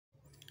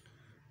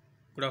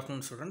Good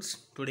afternoon, students.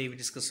 Today we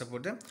discuss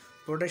about the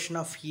production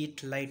of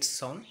heat, light,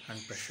 sound and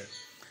pressure.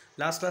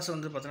 Last class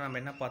வந்து பார்த்தா நம்ம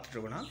என்ன பார்த்துட்டு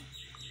இருக்கோம்னா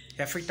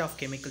effect of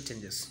chemical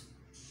changes.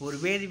 ஒரு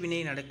வேதிவினை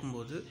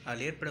நடக்கும்போது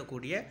அதில்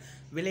ஏற்படக்கூடிய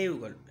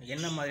விளைவுகள்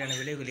என்ன மாதிரியான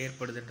விளைவுகள்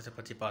ஏற்படுதுன்றதை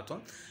பற்றி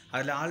பார்த்தோம்.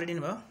 அதில் ஆல்ரெடி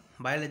நம்ம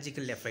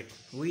பயாலஜிக்கல் எஃபெக்ட்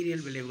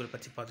உயிரியல் விளைவுகள்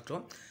பற்றி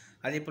பார்த்துட்டோம்.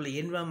 அதே போல்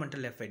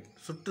என்விரான்மெண்டல் எஃபெக்ட்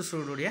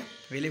சுற்றுச்சூழலுடைய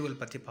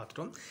விளைவுகள் பற்றி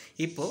பார்த்துட்டோம்.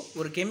 இப்போது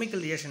ஒரு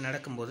கெமிக்கல் ரியாக்ஷன்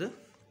நடக்கும்போது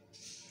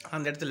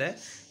அந்த இடத்துல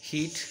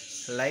heat,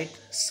 light,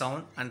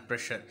 sound and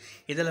pressure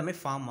இதெல்லாமே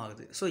ஃபார்ம்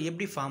ஆகுது. ஸோ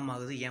எப்படி ஃபார்ம்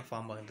ஆகுது, ஏன்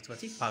ஃபார்ம் ஆகுதுன்றதை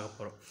பற்றி பார்க்க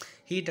போகிறோம்.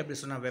 ஹீட் அப்படி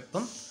சொன்னால்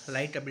வெப்பம்,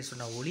 லைட் அப்படி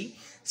சொன்னால் ஒளி,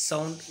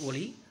 சவுண்ட்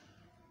ஒளி,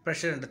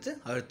 ப்ரெஷர்ன்றது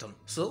அழுத்தம்.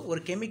 ஸோ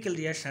ஒரு கெமிக்கல்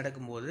ரியாக்ஷன்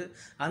நடக்கும்போது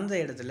அந்த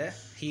இடத்துல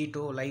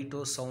ஹீட்டோ,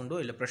 லைட்டோ, சவுண்டோ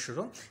இல்லை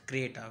ப்ரெஷரோ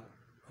க்ரியேட் ஆகும்.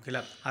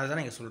 ஓகேங்களா,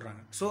 அதுதான் இங்கே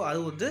சொல்கிறாங்க. ஸோ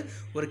அது வந்து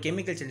ஒரு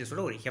கெமிக்கல்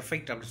சேஞ்சஸோட ஒரு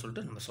எஃபெக்ட் அப்படின்னு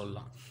சொல்லிட்டு நம்ம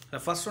சொல்லலாம்.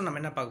 ஃபர்ஸ்ட் ஒன்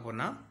நம்ம என்ன பார்க்க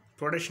போகிறோம்னா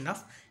production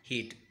of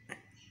heat.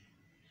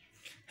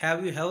 Have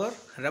you ever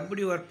rubbed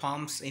your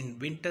palms in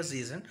winter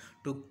season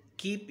to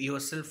keep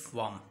yourself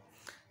warm?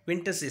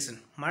 Winter season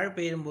மழை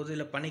பெய்யும் போது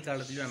இல்லை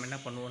பனிக்காலத்துலையும் நம்ம என்ன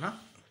பண்ணுவோம்னா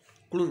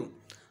குளிரும்.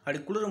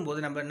 அப்படி குளிரும்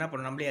போது நம்ம என்ன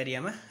பண்ணுவோம், நம்மளே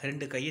அறியாமல்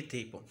ரெண்டு கையை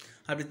தேய்ப்போம்.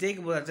 அப்படி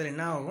தேய்க்கும் போது இடத்துல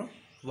என்ன ஆகும்,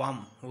 வார்ம்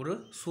ஒரு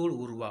சூடு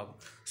உருவாகும்.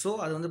 ஸோ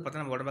அது வந்து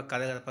பார்த்தா நம்ம உடம்பை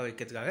கதகதப்பாக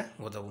வைக்கிறதுக்காக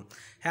உதவும்.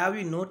 Have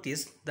you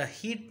notice the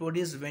heat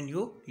produce when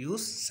you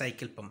use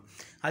cycle pump.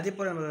 அதே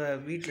போல் நம்ம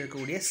வீட்டில்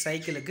இருக்கக்கூடிய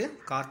சைக்கிளுக்கு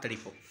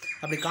காற்றடிப்போம்.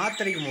 அப்படி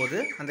காற்றடிக்கும் போது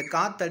அந்த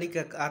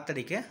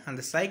காற்றடிக்க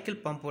அந்த சைக்கிள்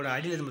பம்போட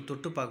அடியில் நம்ம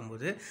தொட்டு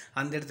பார்க்கும்போது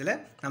அந்த இடத்துல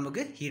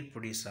நமக்கு ஹீட்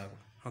ப்ரொடியூஸ்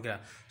ஆகும். ஓகே,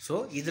 ஸோ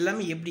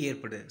இதெல்லாமே எப்படி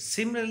ஏற்படுது?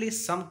 Similarly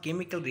some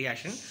chemical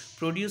reaction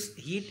produce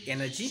heat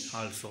energy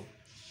also.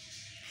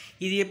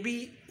 இது எப்படி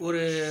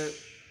ஒரு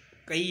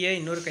கையை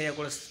இன்னொரு கையை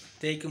கூட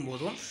தேய்க்கும்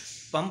போதும்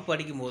பம்ப்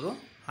அடிக்கும் போதும்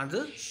அது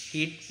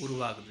ஹீட்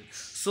உருவாகுது.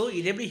 ஸோ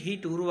இது எப்படி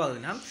ஹீட்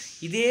உருவாகுதுன்னா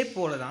இதே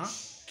போல தான்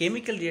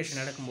கெமிக்கல் ரியாக்ஷன்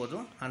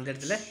நடக்கும்போதும் அந்த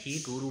இடத்துல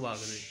ஹீட்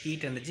உருவாகுது,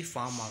 ஹீட் எனர்ஜி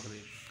ஃபார்ம் ஆகுது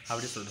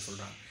அப்படி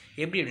சொல்கிறாங்க.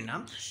 எப்படி அப்படின்னா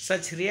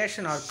such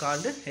reaction are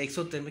called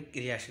exothermic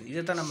reaction.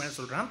 இதை தான் நம்ம என்ன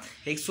சொல்கிறோம்,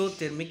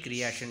 எக்ஸோதெர்மிக்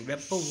ரியாக்ஷன்,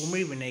 வெப்ப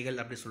உமிழ் வினைகள்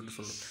அப்படி சொல்லிட்டு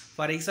சொல்லுவோம்.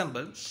 For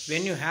example,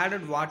 when you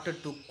added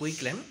water to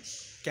குயிக்லைம்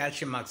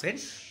calcium oxide,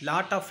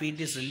 lot of heat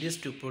is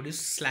released to produce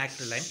slacked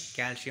lime,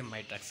 calcium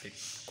hydroxide.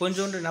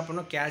 கொஞ்சோண்டு என்ன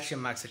பண்ணோம்,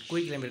 calcium oxide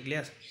குயிக்லைம் இருக்கு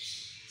இல்லையா,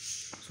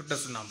 சுட்ட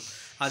சுண்ணாம்பு,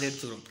 அதை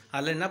எடுத்துக்கிறோம்.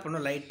 அதில் என்ன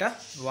பண்ணோம்,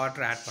 லைட்டாக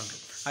வாட்டர் ஆட்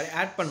பண்ணுறோம். அது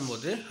ஆட்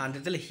பண்ணும்போது அந்த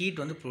இடத்துல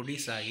ஹீட் வந்து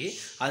ப்ரொடியூஸ் ஆகி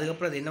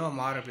அதுக்கப்புறம் அது என்னவா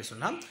மாறும் அப்படின்னு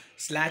சொன்னால்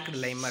ஸ்லாக்டு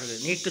லைமாக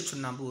இருக்குது, நீட்டு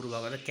சுண்ணாம்பு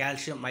உருவாகும், அது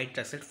கால்சியம்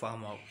ஹைட்ராக்சைடு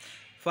ஃபார்ம் ஆகும்.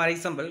 ஃபார்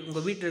எக்ஸாம்பிள்,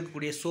 உங்கள் வீட்டில்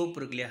இருக்கக்கூடிய சோப்பு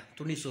இருக்கு இல்லையா,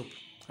 துணி சோப்பு,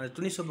 அந்த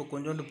துணி சோப்பை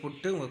கொஞ்சோண்டு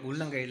போட்டு உங்கள்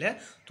உள்ளங்கையில்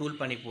தூள்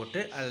பண்ணி போட்டு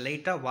அதில்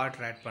லைட்டாக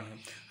வாட்டர் ஆட்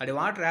பண்ணுங்கள். அப்படி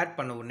வாட்டர் ஆட்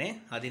பண்ண உடனே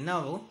அது என்ன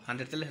ஆகும், அந்த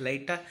இடத்துல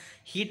லைட்டாக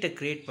ஹீட்டை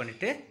க்ரியேட்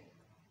பண்ணிவிட்டு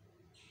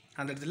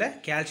அந்த இடத்துல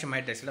கால்சியம்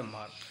ஹைட்ராக்சைடு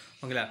மாறும்.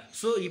 ஓகேங்களா,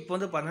 ஸோ இப்போ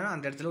வந்து பார்த்தோன்னா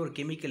அந்த இடத்துல ஒரு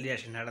கெமிக்கல்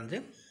ரியாக்ஷன் நடந்து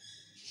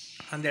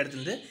அந்த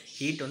இடத்துலேருந்து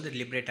ஹீட் வந்து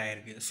லிபரேட்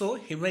ஆகிருக்கு. ஸோ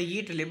இப்போ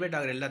ஹீட் லிபரேட்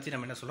ஆகிற எல்லாத்தையும்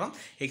நம்ம என்ன சொல்கிறோம்,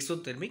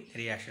 எக்ஸோதெர்மிக்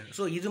ரியாக்ஷன்.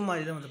 ஸோ இது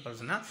மாதிரி தான் வந்து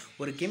பார்த்தோன்னா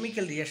ஒரு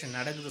கெமிக்கல் ரியாக்ஷன்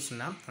நடக்குது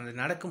சொன்னால் அந்த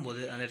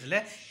நடக்கும்போது அந்த இடத்துல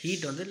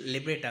ஹீட் வந்து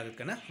லிபரேட்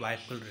ஆகிறதுக்கான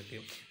வாய்ப்புகள்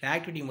இருக்குது. இந்த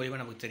ஆக்டிவிட்டி மூலிமா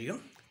நமக்கு தெரியும்.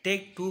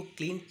 Take 2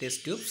 clean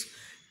test tubes,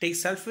 take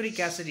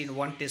sulfuric acid in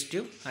one test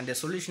tube and a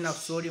solution of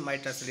sodium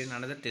hydroxide in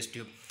another test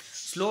tube.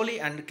 Slowly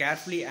and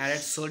carefully add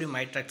sodium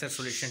hydroxide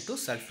solution to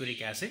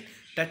sulfuric acid.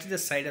 Touch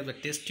the side of the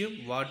test tube.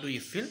 What do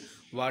you feel?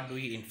 What do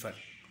you infer?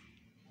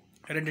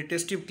 ரெண்டு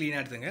test tube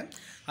க்ளீனாக எடுத்துங்க.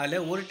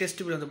 அதில் ஒரு test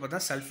டியூப்பில் வந்து பார்த்தா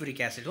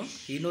sulphuric ஆசிடும்,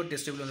 இன்னொரு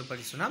test டியூப்பில் வந்து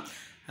பார்த்தீங்கன்னா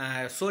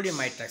sodium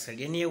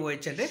hydroxide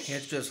NaOH and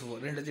H2SO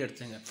ரெண்டுத்தையும்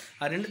எடுத்துங்க.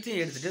 அது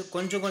ரெண்டுத்தையும் எடுத்துகிட்டு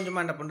கொஞ்சம்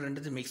கொஞ்சமாக என்ன பண்ணுறோம்,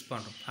 ரெண்டுத்தையும் மிக்ஸ்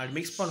பண்ணுறோம். அப்படி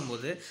மிக்ஸ்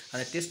பண்ணும்போது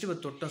அந்த டெஸ்ட் டியூப்பை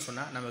தொட்டோம்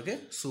சொன்னால் நமக்கு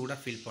சூடாக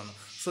ஃபீல்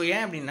பண்ணும். ஸோ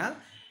ஏன் அப்படின்னா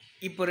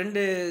இப்போ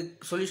ரெண்டு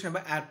சொல்யூஷன் நம்ம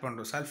ஆட்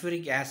பண்ணுறோம்,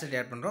 சல்ஃபூரிக் ஆசிட்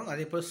ஆட் பண்ணுறோம்,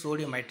 அதே போல்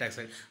சோடியம்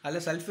ஹைட்ராக்சைடு.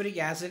 அதில் சல்ஃபூரிக்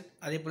ஆசிட்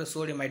அதே போல்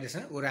சோடியம்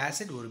ஹைட்ராக்சைடு, ஒரு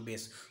ஆசிட் ஒரு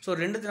பேஸ். ஸோ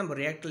ரெண்டுத்தையும் நம்ம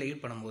ரியாக்டரில்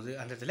ஹீட் பண்ணும்போது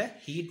அந்த இடத்துல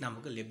ஹீட்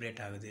நமக்கு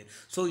லிபரேட் ஆகுது.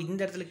 ஸோ இந்த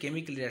இடத்துல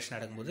கெமிக்கல் ரியாக்ஷன்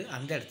நடக்கும்போது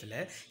அந்த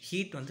இடத்துல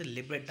ஹீட் வந்து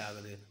லிபரேட்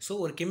ஆகுது. ஸோ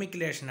ஒரு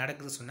கெமிக்கல் ரியாக்ஷன்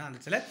நடக்குது சொன்னால் அந்த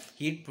இடத்துல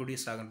ஹீட்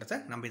ப்ரொடியூஸ் ஆகுன்றதை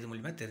நம்ம இது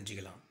மூலிமா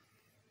தெரிஞ்சுக்கலாம்.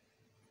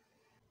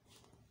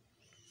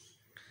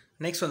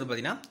 நெக்ஸ்ட் வந்து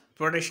பார்த்திங்கன்னா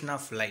ப்ரொடக்ஷன்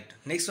ஆஃப் லைட்.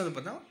 நெக்ஸ்ட் வந்து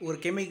பார்த்தா ஒரு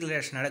கெமிக்கல்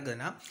ரியாக்ஷன்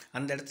நடக்குதுன்னா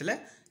அந்த இடத்துல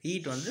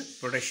ஹீட் வந்து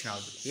ப்ரொடக்ஷன்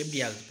ஆகுது. எப்படி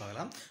ஆகுது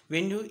பார்க்கலாம்.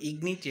 When you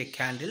ignite a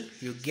candle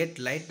you get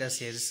light as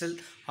a result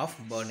of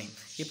burning.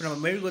 இப்போ நம்ம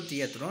மெழுகுவர்த்தி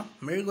ஏற்றுறோம்,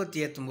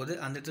 மெழுகுவர்த்தி ஏற்றும் போது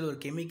அந்த இடத்துல ஒரு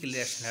கெமிக்கல்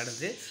ரியாக்ஷன்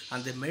நடந்து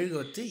அந்த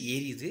மெழுகுவர்த்தி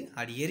எரியுது.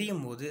 அது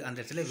எரியும் போது அந்த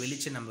இடத்துல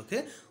வெளிச்சம் நமக்கு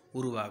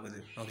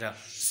உருவாகுது. ஓகேவா,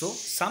 so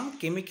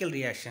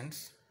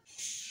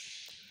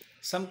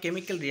some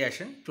chemical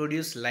reaction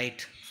produce light.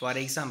 For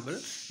example,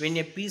 when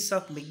a piece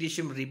of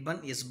magnesium ribbon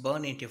is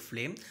burned into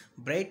flame,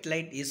 bright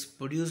light is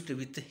produced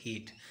with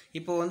heat.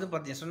 இப்போ வந்து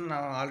பார்த்தீங்கன்னா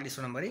நான் ஆல்ரெடி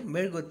சொன்ன மாதிரி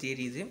மெழுகுவர்த்தி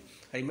எரியுது,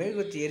 அது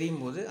மெழுகுவர்த்தி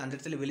எரியும் போது அந்த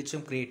இடத்துல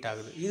வெளிச்சம் க்ரியேட்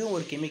ஆகுது. இதுவும்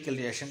ஒரு கெமிக்கல்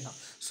ரியாக்ஷன் தான்.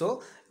 ஸோ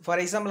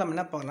ஃபார் எக்ஸாம்பிள் நம்ம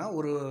என்ன பண்ணலாம்,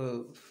 ஒரு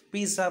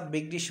பீஸ் ஆஃப்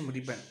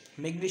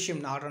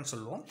மெக்னீஷியம் நாடான்னு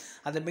சொல்லுவோம்.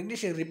 அந்த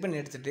மெக்னீஷியம் ரிப்பன்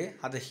எடுத்துகிட்டு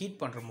அதை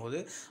ஹீட் பண்ணும்போது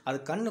அது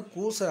கண்ணு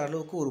கூசுகிற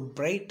அளவுக்கு ஒரு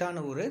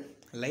பிரைட்டான ஒரு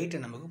லைட்டை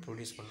நமக்கு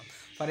ப்ரொடியூஸ் பண்ணும்.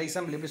 ஃபார்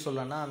எக்ஸாம்பிள் எப்படி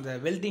சொல்லலாம்னா, அந்த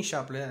வெல்டிங்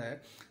ஷாப்பில்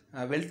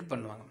வெல்ட்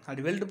பண்ணுவாங்க.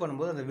 அப்படி வெல்ட்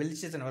பண்ணும்போது அந்த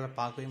வெளிச்சத்தை நம்மளால்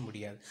பார்க்கவே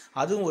முடியாது.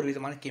 அதுவும் ஒரு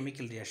விதமான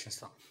கெமிக்கல்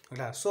ரியாக்ஷன்ஸ் தான்.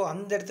 ஓகேங்களா? ஸோ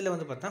அந்த இடத்துல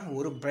வந்து பார்த்தா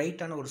ஒரு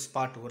பிரைட்டான ஒரு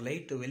ஸ்பாட், ஒரு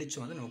லைட்டு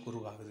வெளிச்சம் வந்து நமக்கு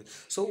உருவாகுது.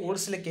 ஸோ ஒரு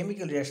சில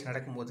கெமிக்கல் ரியாக்ஷன்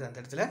நடக்கும்போது அந்த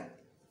இடத்துல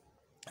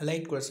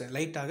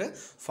லைட்டாக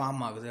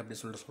ஃபார்ம் ஆகுது அப்படி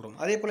சொல்லிட்டு சொல்கிறோம்.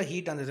 அதே போல்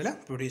ஹீட் அந்த இதில்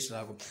ப்ரொடியூஸ்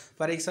ஆகும்.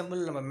 ஃபார்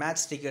எக்ஸாம்பிள் நம்ம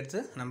மேட்ச் ஸ்டிக் எடுத்து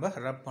நம்ம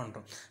ரப்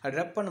பண்ணுறோம். அது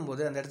ரப்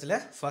பண்ணும்போது அந்த இடத்துல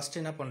ஃபஸ்ட்டு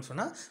என்ன பண்ண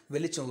சொன்னால்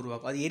வெளிச்சம்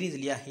உருவாகும். அது எரியுது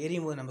இல்லையா?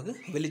 எரியும் போது நமக்கு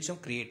வெளிச்சம்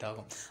க்ரியேட்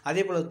ஆகும்.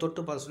 அதே போல்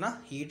தொட்டு பார்த்து சொன்னால்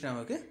ஹீட்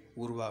நமக்கு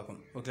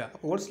உருவாகும். ஓகே,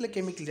 அப்போ ஒரு சில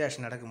கெமிக்கல்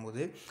ரியாக்ஷன்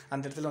நடக்கும்போது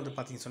அந்த இடத்துல வந்து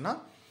பார்த்திங்க சொன்னால்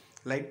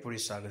light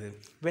produce ஆகுது.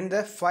 When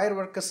the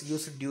fireworkers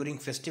use it during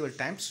festival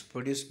times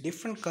produce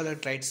different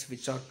colored lights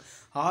which are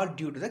all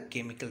due to the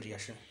chemical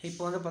reaction.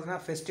 இப்போ வந்து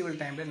பார்த்தீங்கன்னா ஃபெஸ்டிவல்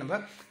டைமில்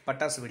நம்ம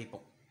பட்டாசு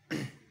வெடிப்போம்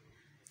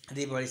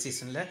தீபாவளி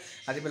சீசனில்.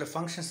 அதே போல்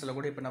ஃபங்க்ஷன்ஸில்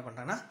கூட இப்போ என்ன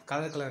பண்ணுறாங்கன்னா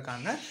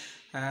கலருக்கான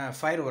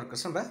ஃபயர்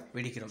ஒர்க்கர்ஸ் நம்ம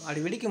வெடிக்கிறோம்.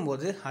 அப்படி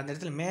வெடிக்கும்போது அந்த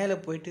இடத்துல மேலே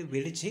போயிட்டு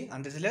வெடித்து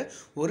அந்த இடத்துல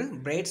ஒரு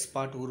பிரைட்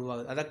ஸ்பாட்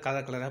உருவாகுது, அதாவது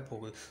கலராக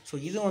போகுது. ஸோ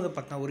இதுவும் வந்து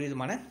பார்த்தீங்கன்னா ஒரு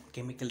விதமான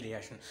கெமிக்கல்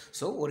ரியாக்ஷன்.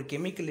 ஸோ ஒரு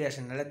கெமிக்கல்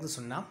ரியாக்ஷன் நடக்குதுன்னு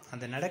சொன்னால்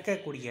அந்த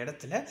நடக்கக்கூடிய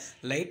இடத்துல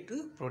லைட்டு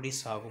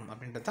ப்ரொடியூஸ் ஆகும்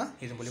அப்படின்றது தான்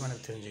இது மூலிமா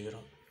எனக்கு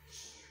தெரிஞ்சுக்கிறோம்.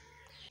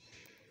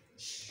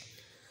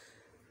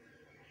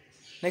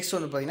 நெக்ஸ்ட்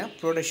வந்து பார்த்திங்கன்னா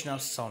ப்ரொடக்ஷன்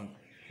ஆஃப் சவுண்ட்.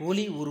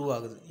 ஒலி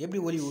உருவாகுது. எப்படி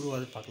ஒலி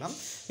உருவாகுது பார்க்கலாம்.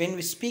 when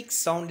we speak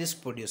sound is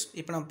produced.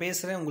 இப்போ நான்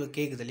பேசுகிறேன் உங்களுக்கு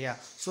கேட்குது இல்லையா?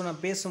 ஸோ நான்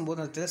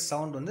பேசும்போது அந்த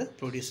சவுண்ட் வந்து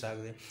ப்ரொடியூஸ்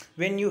ஆகுது.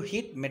 when you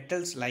heat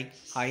metals like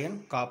iron,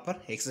 copper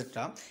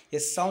etc.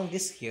 a sound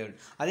is heard.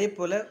 அதே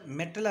போல்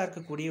மெட்டலாக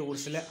இருக்கக்கூடிய ஒரு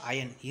சில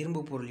அயன்,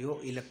 இரும்பு பொருளையோ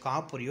இல்லை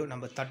காப்பரையோ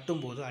நம்ம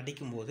தட்டும்போது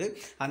அடிக்கும்போது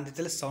அந்த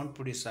இடத்துல சவுண்ட்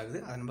ப்ரொடியூஸ்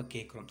ஆகுது, அதை நம்ம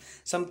கேட்குறோம்.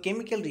 some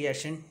chemical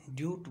reaction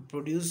due to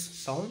produce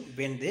sound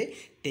when they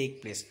take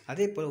place.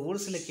 அதே போல் ஒரு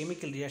சில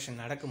கெமிக்கல்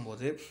ரியாக்ஷன்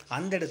நடக்கும்போது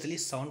அந்த இடத்துல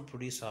சவுண்ட்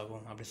ப்ரொடியூஸ்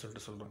ஆகும் அப்படி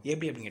சொல்லிட்டு சொல்கிறோம்.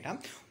 எப்படி அப்படின்னு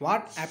கேட்டால்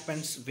what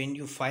happens when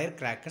you fire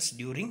crackers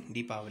during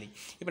Deepavali.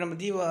 இப்போ நம்ம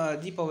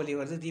தீபாவளி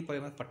வருது,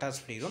 தீபாவளி வந்து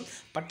பட்டாசு வெடிக்கிறோம்.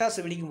 பட்டாசு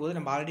வெடிக்கும் போது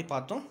நம்ம ஆல்ரெடி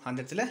பார்த்தோம் அந்த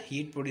இடத்துல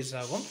ஹீட் ப்ரொடியூஸ்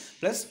ஆகும்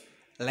ப்ளஸ்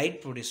லைட்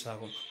ப்ரொடியூஸ்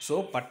ஆகும். ஸோ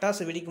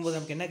பட்டாசு வெடிக்கும் போது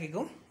நமக்கு என்ன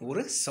கேட்கும்?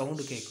 ஒரு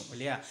சவுண்டு கேட்கும்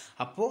இல்லையா?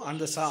 அப்போது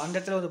அந்த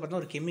இடத்துல வந்து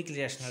பார்த்தோன்னா ஒரு கெமிக்கல்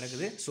ரியாக்ஷன்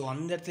நடக்குது. ஸோ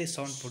அந்த இடத்துல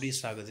சவுண்ட்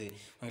ப்ரொடியூஸ் ஆகுது.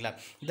 ஓகேங்களா?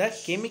 The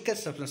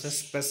chemical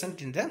substances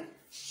present in the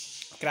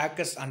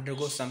crackers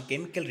undergo some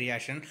chemical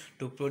reaction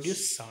to produce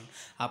sound.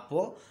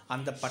 அப்போது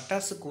அந்த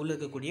பட்டாசுக்குள்ளே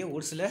இருக்கக்கூடிய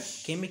ஒரு சில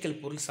கெமிக்கல்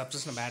பொருள்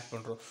சப்ஸ்டன்ஸ் நம்ம ஆட்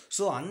பண்ணுறோம்.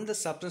 ஸோ அந்த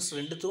சப்ஸ்டன்ஸ்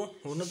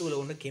ஒன்றுக்குள்ள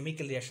ஒன்று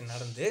கெமிக்கல் ரியாக்ஷன்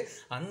நடந்து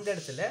அந்த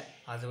இடத்துல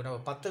அது நம்ம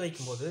பற்ற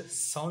வைக்கும்போது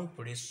சவுண்ட்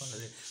ப்ரொடியூஸ்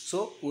பண்ணுது. ஸோ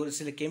ஒரு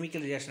சில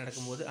கெமிக்கல் ரியாக்ஷன்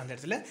நடக்கும்போது அந்த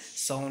இடத்துல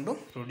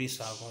சவுண்டும் ப்ரொடியூஸ்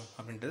ஆகும்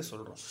அப்படின்றத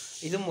சொல்கிறோம்.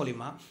 இது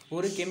மூலிமா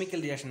ஒரு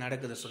கெமிக்கல் ரியாக்ஷன்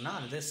நடக்குது சொன்னால்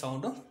அந்த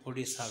சவுண்டும்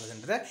ப்ரொடியூஸ்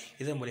ஆகுதுன்றதை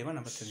இது மூலிமா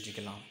நம்ம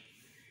தெரிஞ்சுக்கலாம்.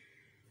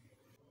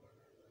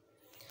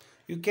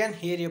 You can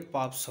hear a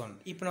pop sound.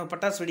 இப்போ நம்ம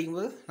பட்டாசு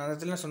வெடிக்கும்போது அந்த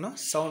இடத்துல சொன்னோம்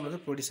சவுண்ட் வந்து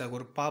ப்ரொடியூஸ் ஆகும்,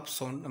 ஒரு பாப்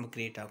சவுண்ட் நமக்கு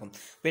கிரியேட் ஆகும்.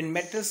 when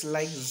metals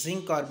like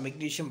zinc or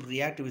magnesium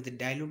react with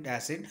dilute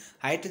acid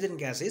hydrogen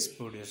gas is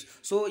produced.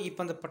 So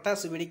இப்போ அந்த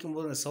பட்டாசு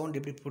வெடிக்கும்போது அந்த சவுண்ட்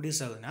எப்படி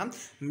ப்ரொடியூஸ் ஆகுதுன்னா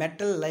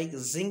metal like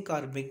zinc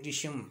R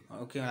magnesium,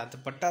 okay, அந்த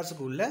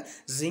பட்டாசுக்கு உள்ள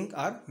ஜிங்க்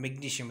ஆர்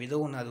மெக்னீஷியம் ஏதோ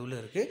ஒன்று அது உள்ள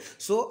இருக்குது.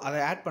 ஸோ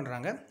அதை ஆட்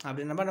பண்ணுறாங்க.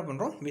 அப்படி நம்ம என்ன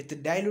பண்ணுறோம் வித்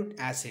டைல்யூட்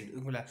ஆசிட்,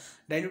 உங்களை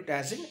dilute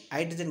acid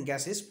hydrogen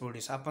case is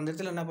produce. அப்போ அந்த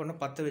இடத்துல என்ன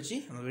பண்ணோம் பற்ற வச்சு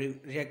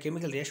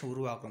கெமிக்கல் ரியாக்ஷன்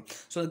உருவாக்கும்.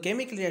 ஸோ அந்த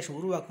கெமிக்கல் ரியாக்ஷன்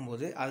உருவாக்கும்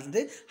போது அது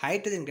வந்து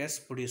ஹைட்ரஜன் கேஸ்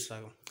ப்ரொடியூஸ்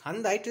ஆகும்.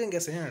 அந்த ஹைட்ரஜன்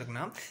கேஸ் என்ன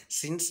நடக்குன்னா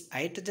since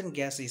hydrogen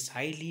case is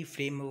highly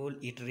flammable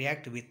it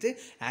react with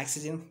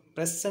oxygen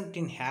present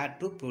in air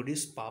to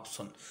produce pop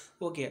sound.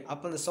 Okay,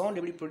 அப்போ அந்த சவுண்ட்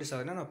எப்படி ப்ரொடியூஸ்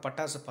ஆகுதுன்னா நம்ம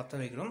பட்டாசு பற்ற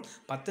வைக்கிறோம்.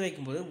 பற்ற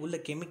வைக்கும்போது உள்ள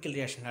கெமிக்கல்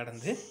ரியாக்ஷன்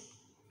நடந்து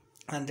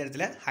அந்த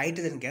இடத்துல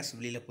ஹைட்ரஜன் கேஸ்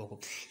வெளியில் போகும்.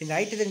 இந்த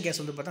ஹைட்ரஜன் கேஸ்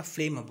வந்து பார்த்தா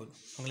ஃப்ளேமபிள்,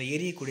 உங்களை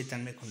எரியக்கூடிய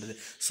தன்மை கொண்டது.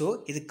 ஸோ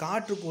இது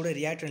காற்று கூட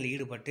ரியாக்டரில்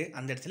ஈடுபட்டு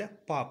அந்த இடத்துல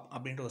பாப்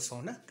அப்படின்ற ஒரு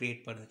சவுண்டை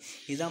க்ரியேட் பண்ணுது.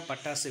 இதுதான்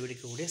பட்டாசு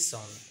வெடிக்கக்கூடிய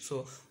சவுண்டு. ஸோ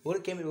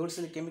ஒரு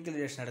சில கெமிக்கல்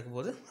ரியாக்ஷன்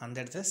நடக்கும்போது அந்த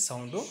இடத்துல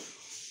சவுண்டும்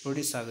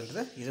ப்ரொடியூஸ்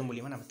ஆகுன்றதை இது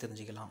மூலிமா நம்ம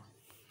தெரிஞ்சுக்கலாம்.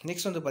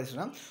 நெக்ஸ்ட் வந்து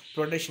பார்த்தீங்கன்னா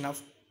ப்ரொடக்ஷன்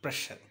ஆஃப்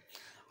ப்ரெஷர்,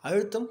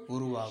 அழுத்தம்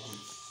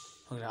உருவாகும்.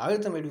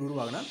 அழுத்தம் எப்படி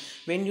உருவாகுனா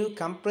when you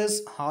compress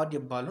hard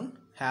a balloon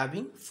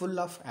having full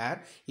of air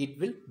it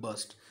will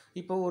burst.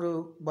 இப்போ ஒரு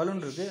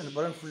பலூன் இருக்குது, அந்த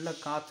பலூன் ஃபுல்லாக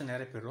காற்று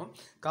நிரப்பிடுறோம்.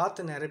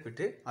 காற்று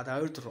நிரப்பிட்டு அதை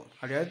அழுத்துறோம்.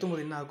 அப்படி அழுத்தும்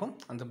போது என்ன ஆகும்?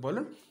 அந்த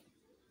பலூன்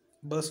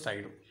பர்ஸ்ட்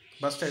ஆகிடும்.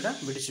 பர்ஸ்ட் ஆகிட்டா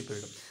வெடிச்சு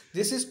போயிடும்.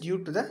 This is due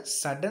to the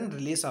sudden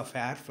release of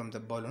air from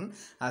the balloon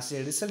as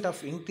a result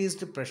of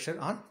increased pressure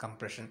on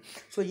compression.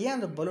 So ஏன்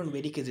அந்த பலூன்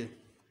வெடிக்குது?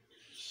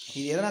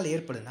 இது எதனால்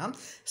ஏற்படுதுன்னா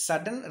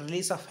sudden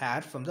release of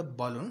air from the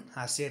balloon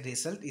as a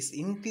result is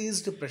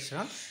increased pressure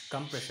on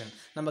compression.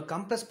 நம்ம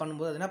compress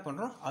பண்ணும்போது அது என்ன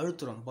பண்ணுறோம்?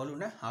 அழுத்துறோம்,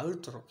 பலூனை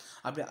அழுத்துறோம்.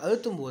 அப்படி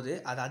அழுத்தும் போது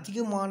அது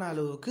அதிகமான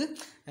அளவுக்கு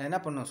என்ன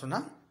பண்ணோம்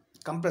சொன்னால்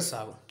கம்ப்ரெஸ்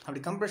ஆகும்.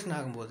 அப்படி கம்ப்ரெஷன்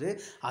ஆகும்போது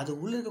அது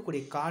உள்ளே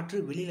இருக்கக்கூடிய காற்று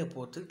வெளியில்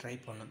போகிறதுக்கு ட்ரை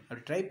பண்ணணும்.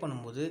 அப்படி ட்ரை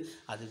பண்ணும்போது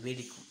அது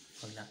வெடிக்கும்.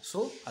 ஓகேங்களா?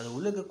 ஸோ அது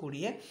உள்ளே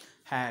இருக்கக்கூடிய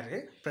ஹேரு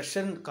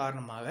ப்ரெஷர்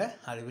காரணமாக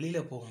அது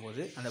வெளியில்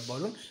போகும்போது அந்த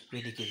பலூன்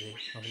வெடிக்குது.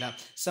 ஓகேங்களா?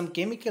 Some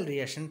chemical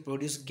reaction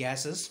produce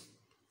gases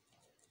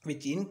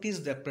which increase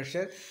the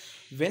pressure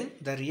when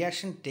the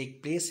reaction take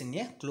place in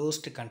a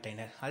closed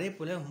container. அதே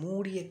போல்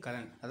மூடிய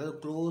கலன், அதாவது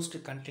க்ளோஸ்டு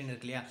கண்டெய்னர்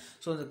இருக்கு இல்லையா,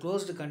 ஸோ அந்த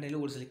க்ளோஸ்டு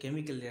கண்டெய்னரில் ஒரு சில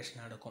கெமிக்கல்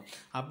ரியாக்ஷன் நடக்கும்.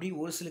 அப்படி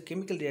ஒரு சில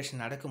கெமிக்கல்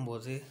ரியாக்ஷன்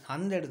நடக்கும்போது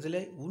அந்த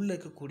இடத்துல உள்ளே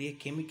இருக்கக்கூடிய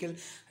கெமிக்கல்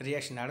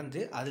ரியாக்ஷன்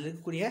நடந்து அதில்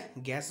இருக்கக்கூடிய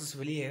கேஸஸ்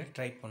வெளியே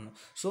ட்ரை பண்ணும்.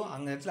 ஸோ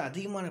அந்த இடத்துல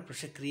அதிகமான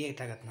ப்ரெஷர்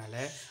க்ரியேட் ஆகிறதுனால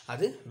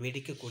அது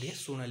வெடிக்கக்கூடிய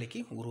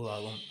சூழ்நிலைக்கு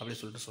உருவாகும் அப்படி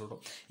சொல்லிட்டு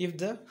சொல்கிறோம். If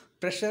the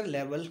pressure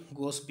level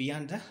goes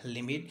beyond the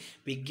limit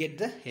we get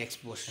the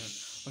explosion.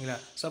 ஓகேங்களா,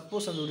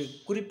 சப்போஸ் அந்த ஒரு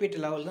குறிப்பிட்ட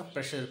லெவல் தான்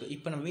ப்ரெஷர் இருக்குது.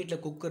 இப்போ நம்ம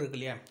வீட்டில் குக்கர் இருக்கு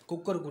இல்லையா,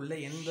 குக்கருக்குள்ளே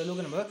எந்த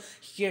அளவுக்கு நம்ம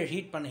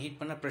ஹீட்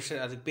பண்ண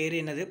ப்ரெஷர், அது பேர்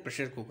என்னது,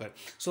 ப்ரெஷர் குக்கர்.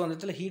 ஸோ அந்த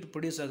இடத்துல ஹீட்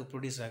ப்ரொடியூஸ்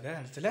ஆக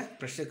அந்த இடத்துல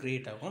ப்ரெஷர்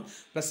க்ரியேட் ஆகும்.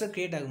 ப்ரெஷர்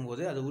க்ரியேட்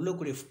ஆகும்போது அது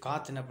உள்ளக்கூடிய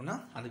காற்று என்ன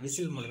பண்ணால் அந்த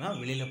விசில் மூலமாக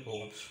வெளியில்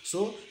போகும்.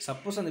 ஸோ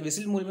சப்போஸ் அந்த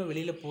விசில் மூலமாக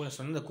வெளியில் போக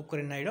சொன்ன அந்த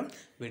குக்கர் என்ன ஆகிடும்,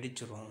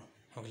 வெடிச்சிடும்.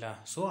 ஓகேங்களா,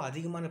 ஸோ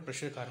அதிகமான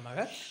ப்ரெஷர்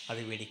காரணமாக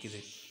அது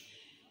வெடிக்குது.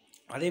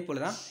 அதே போல்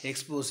தான்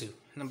எக்ஸ்ப்ளோசிவ்,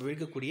 நம்ம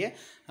வெடிக்கக்கூடிய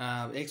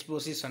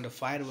explosives and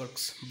fire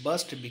works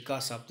first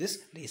because of this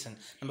reason.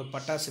 நம்ம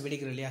பட்டாசு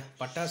வெடிக்கிறோம் இல்லையா,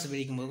 பட்டாசு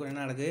வெடிக்கும் போது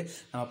என்ன நடக்குது,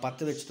 நம்ம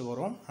பற்ற வச்சுட்டு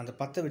வரோம், அந்த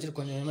பற்ற வச்சுட்டு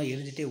கொஞ்சம் கொஞ்சமாக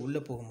எரிஞ்சிட்டே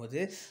உள்ளே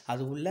போகும்போது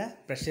அது உள்ள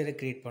ப்ரெஷரை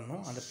க்ரியேட்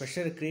பண்ணும். அந்த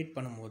ப்ரெஷரை க்ரியேட்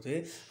பண்ணும்போது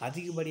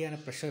அதிகப்படியான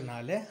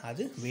ப்ரெஷர்னால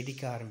அது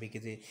வெடிக்க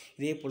ஆரம்பிக்குது.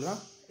 இதே போல்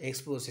தான்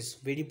எக்ஸ்ப்ளோசிவ்ஸ்,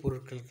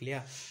 வெடிப்பொருட்களுக்கு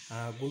இல்லையா,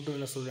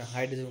 குண்டூரில் சொல்கிறேன்,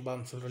 ஹைட்ரஜன்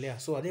பாம் சொல்கிறோம் இல்லையா,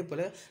 ஸோ அதே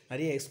போல்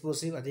நிறைய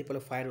எக்ஸ்ப்ளோசிவ், அதே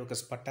போல் ஃபயர்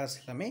ஒர்க்கர்ஸ், பட்டாசு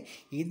எல்லாமே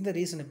இந்த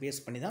ரீசனை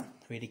பேஸ் பண்ணி தான்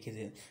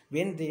வெடிக்குது.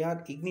 when they are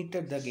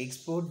ignited the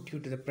explode due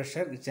to the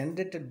pressure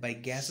generated by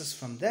gases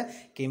from the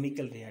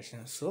chemical reaction.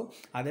 So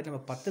அதை நம்ம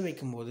பற்ற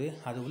வைக்கும்போது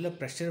அது உள்ள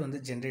ப்ரெஷர் வந்து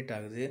ஜென்ரேட்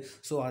ஆகுது.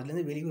 ஸோ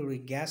அதுலேருந்து வெளியே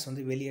கேஸ்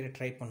வந்து வெளியேற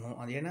ட்ரை பண்ணும்.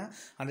 அது ஏன்னா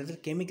அந்த இடத்துல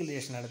கெமிக்கல்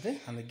ரியாக்ஷன் நடந்து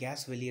அந்த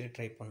கேஸ் வெளியேற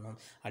ட்ரை பண்ணும்.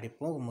 அப்படி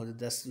போகும்போது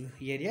தஸ்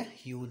ஏரியா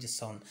ஹியூஜ்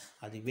சவுண்ட்,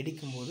 அது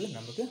வெடிக்கும்போது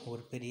நமக்கு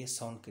ஒரு பெரிய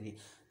சவுண்ட்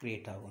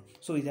க்ரியேட் ஆகும்.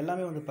 ஸோ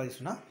இதெல்லாமே வந்து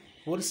பார்த்தீங்கன்னா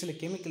ஒரு சில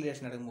கெமிக்கல்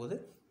ரியாக்ஷன் நடக்கும்போது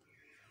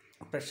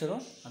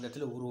ப்ரெஷரும் அந்த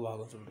இடத்துல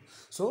உருவாகும் சொல்லிட்டு.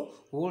 ஸோ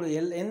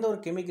எந்த ஒரு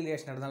கெமிக்கல்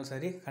ரியாக்ஷன் நடந்தாலும்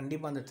சரி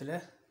கண்டிப்பாக அந்த இடத்துல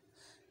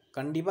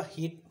கண்டிப்பாக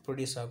ஹீட்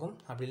ப்ரொடியூஸ் ஆகும்.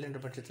 அப்படி இல்லைன்ற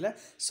பட்சத்தில்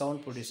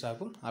சவுண்ட் ப்ரொடியூஸ்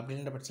ஆகும். அப்படி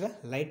இல்லைன்ற பட்சத்தில்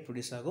லைட்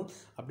ப்ரொடியூஸ் ஆகும்.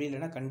 அப்படி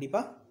இல்லைன்னா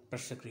கண்டிப்பாக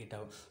ப்ரெஷர் க்ரியேட்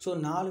ஆகும். ஸோ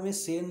நாலுமே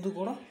சேர்ந்து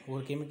கூட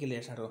ஒரு கெமிக்கல்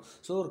ரியாக்ஷன் நடக்கும்.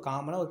 ஸோ ஒரு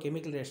காமனாக ஒரு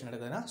கெமிக்கல் ரியாக்ஷன்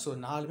நடக்குதுன்னா ஸோ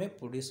நாலுமே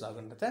ப்ரொடியூஸ்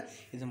ஆகுன்றதை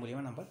இது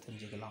மூலிமா நம்ம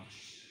தெரிஞ்சுக்கலாம்.